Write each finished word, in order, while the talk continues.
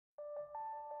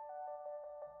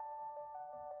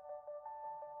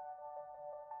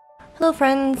Hello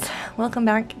friends, welcome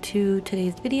back to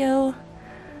today's video.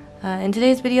 In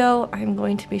today's video I'm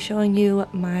going to be showing you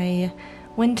my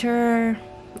winter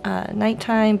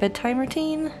nighttime bedtime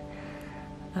routine.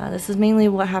 This is mainly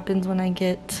what happens when I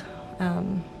get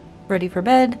ready for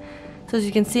bed. So as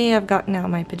you can see, I've gotten out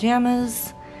my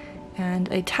pajamas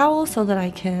and a towel so that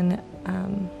I can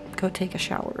go take a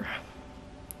shower.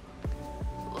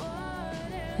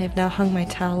 I've now hung my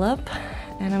towel up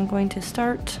and I'm going to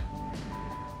start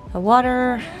the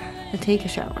water to take a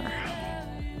shower.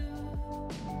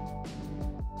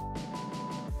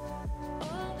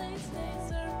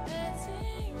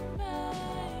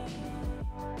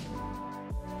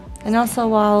 And also,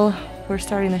 while we're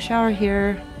starting the shower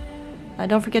here,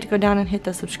 don't forget to go down and hit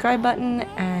the subscribe button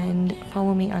and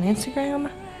follow me on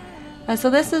Instagram. So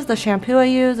this is the shampoo I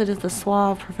use. It is the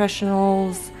Suave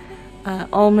Professionals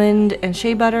almond and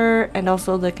shea butter, and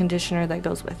also the conditioner that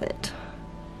goes with it.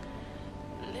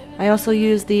 I also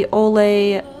use the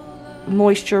Olay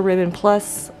Moisture Ribbon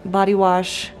Plus body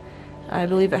wash. I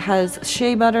believe it has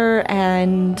shea butter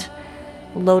and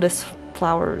lotus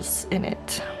flowers in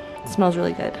it. It smells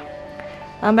really good.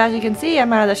 But as you can see,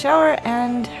 I'm out of the shower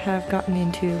and have gotten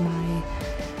into my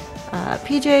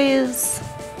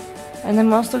PJs. And then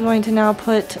I'm also going to now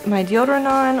put my deodorant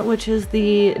on, which is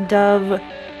the Dove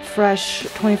Fresh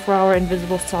 24-Hour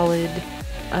Invisible Solid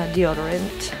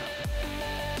deodorant.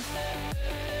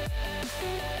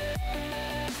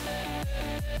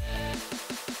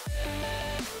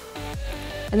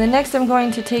 And then next I'm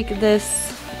going to take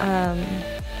this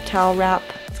towel wrap.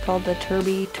 It's called the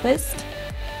Turby Twist.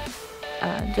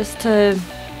 Just to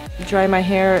dry my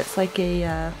hair. It's like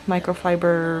a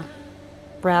microfiber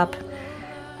wrap.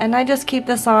 And I just keep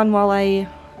this on while I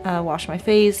wash my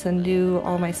face and do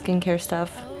all my skincare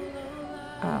stuff.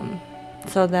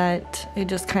 So that it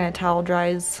just kind of towel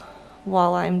dries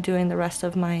while I'm doing the rest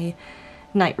of my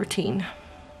night routine.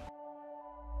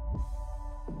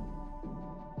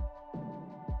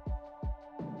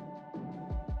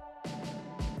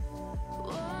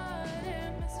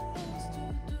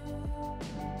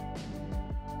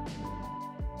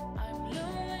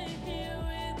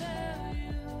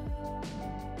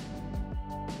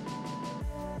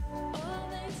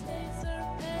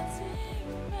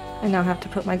 I now have to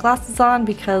put my glasses on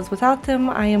because without them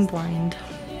I am blind.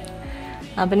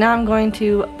 But now I'm going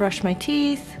to brush my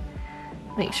teeth,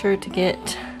 make sure to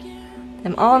get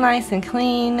them all nice and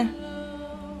clean.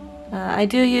 I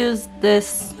do use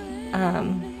this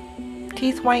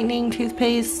teeth whitening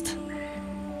toothpaste.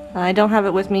 I don't have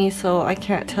it with me, so I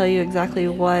can't tell you exactly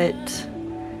what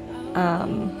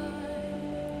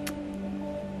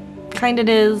kind it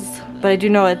is, but I do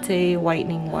know it's a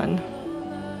whitening one.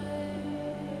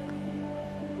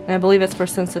 And I believe it's for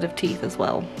sensitive teeth as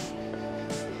well.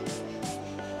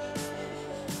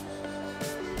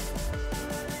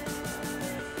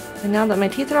 And now that my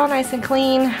teeth are all nice and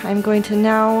clean, I'm going to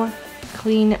now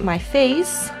clean my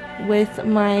face with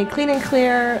my Clean and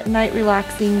Clear Night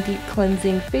Relaxing Deep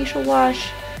Cleansing Facial Wash.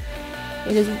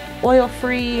 It is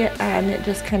oil-free and it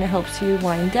just kind of helps you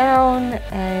wind down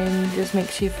and just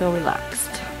makes you feel relaxed.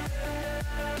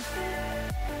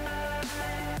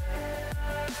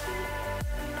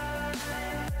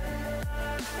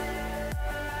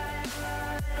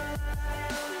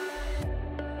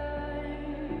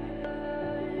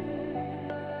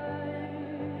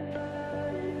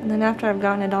 And then after I've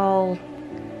gotten it all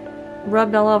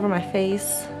rubbed all over my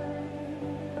face,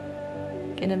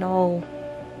 get it all,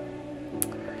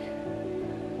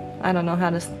 I don't know how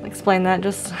to explain that,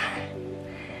 just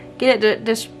get it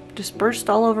dispersed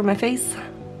all over my face.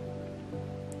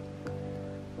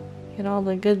 Get all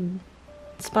the good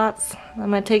spots. I'm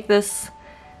going to take this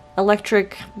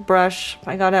electric brush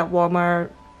I got at Walmart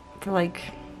for like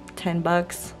 10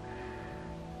 bucks.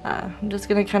 I'm just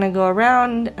going to kind of go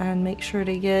around and make sure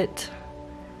to get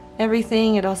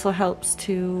everything. It also helps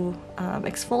to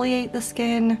exfoliate the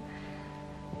skin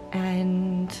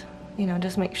and, you know,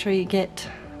 just make sure you get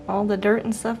all the dirt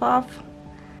and stuff off.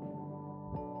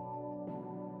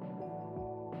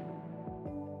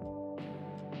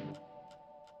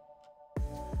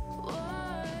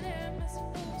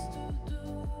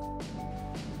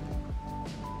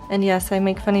 And yes, I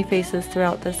make funny faces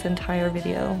throughout this entire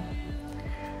video.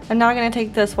 I'm now going to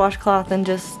take this washcloth and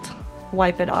just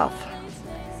wipe it off.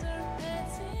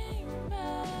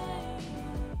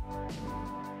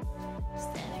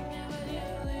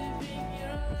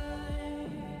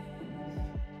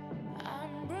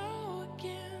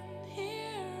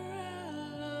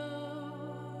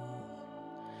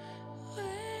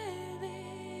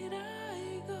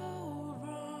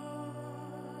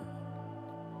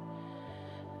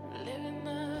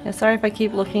 Yeah, sorry if I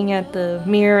keep looking at the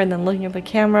mirror and then looking at the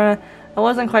camera. I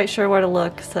wasn't quite sure where to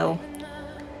look, so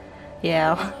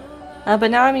yeah.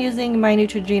 But now I'm using my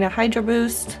Neutrogena Hydro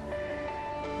Boost.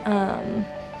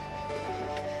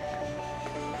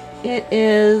 It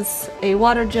is a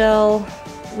water gel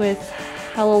with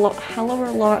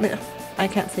hyaluronic, I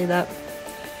can't say that,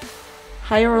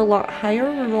 hyaluronic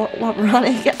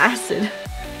acid.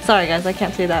 Sorry guys, I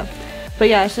can't say that. But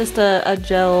yeah, it's just a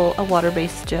gel, a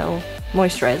water-based gel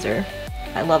moisturizer.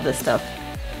 I love this stuff.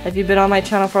 If you've been on my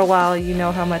channel for a while, you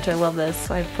know how much I love this.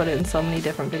 I've put it in so many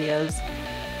different videos.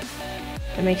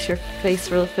 It makes your face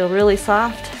feel really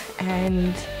soft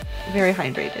and very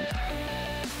hydrated.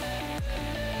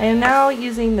 I am now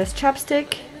using this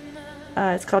chapstick.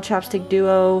 It's called Chapstick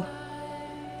Duo,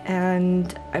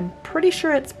 and I'm pretty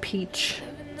sure it's peach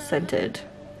scented.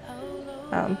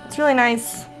 It's really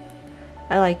nice.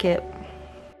 I like it.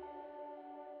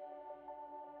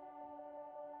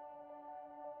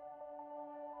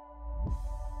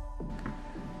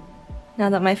 Now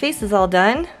that my face is all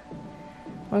done,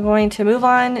 we're going to move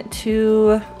on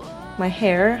to my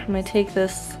hair. I'm going to take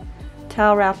this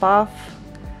towel wrap off.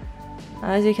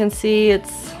 As you can see,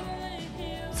 it's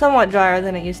somewhat drier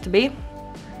than it used to be.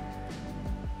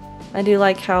 I do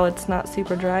like how it's not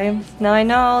super dry. Now I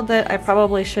know that I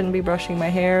probably shouldn't be brushing my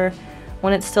hair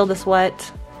when it's still this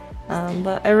wet,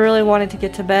 but I really wanted to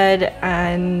get to bed,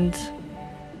 and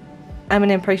I'm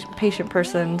an impatient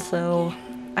person, so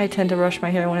I tend to brush my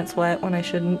hair when it's wet when I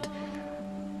shouldn't.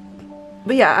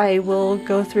 But yeah, I will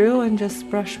go through and just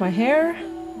brush my hair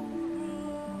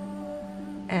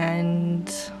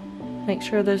and make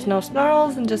sure there's no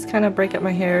snarls and just kind of break up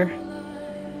my hair.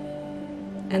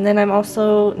 And then I'm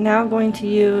also now going to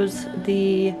use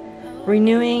the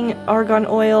Renewing Argan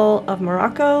Oil of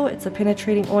Morocco. It's a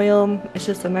penetrating oil. It's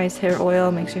just a nice hair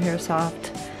oil, makes your hair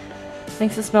soft,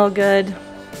 makes it smell good.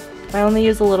 I only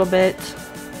use a little bit,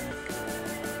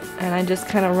 and I just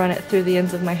kind of run it through the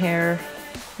ends of my hair.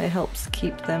 It helps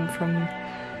keep them from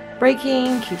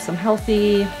breaking, keeps them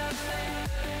healthy,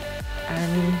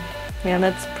 and yeah,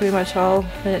 that's pretty much all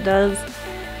that it does.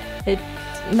 It's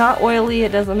not oily,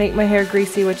 it doesn't make my hair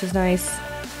greasy, which is nice,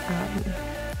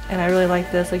 and I really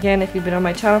like this. Again, if you've been on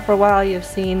my channel for a while, you've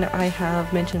seen I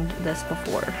have mentioned this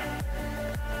before.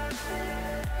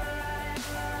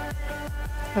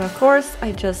 And of course,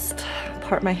 I just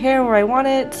part my hair where I want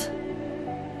it.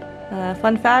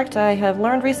 Fun fact, I have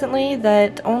learned recently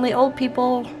that only old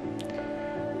people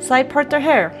side part their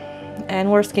hair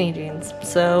and wear skinny jeans.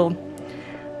 So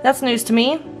that's news to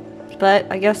me,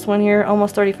 but I guess when you're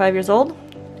almost 35 years old,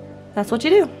 that's what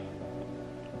you do.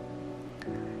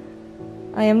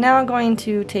 I am now going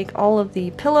to take all of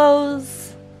the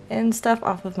pillows and stuff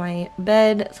off of my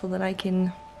bed so that I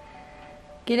can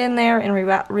get in there and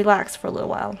relax for a little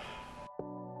while.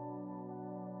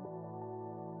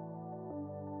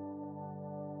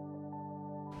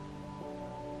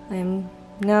 I am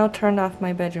now turned off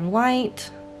my bedroom light,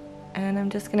 and I'm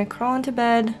just gonna crawl into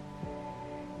bed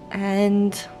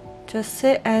and just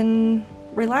sit and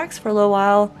relax for a little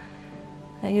while.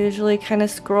 I usually kind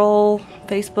of scroll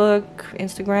Facebook,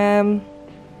 Instagram,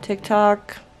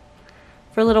 TikTok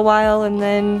for a little while, and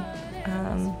then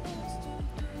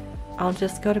I'll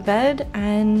just go to bed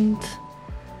and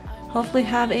hopefully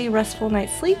have a restful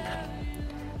night's sleep.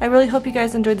 I really hope you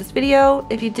guys enjoyed this video.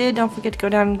 If you did, don't forget to go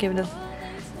down and give it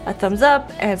a thumbs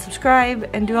up and subscribe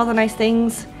and do all the nice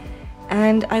things.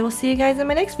 And I will see you guys in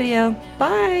my next video.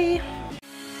 Bye!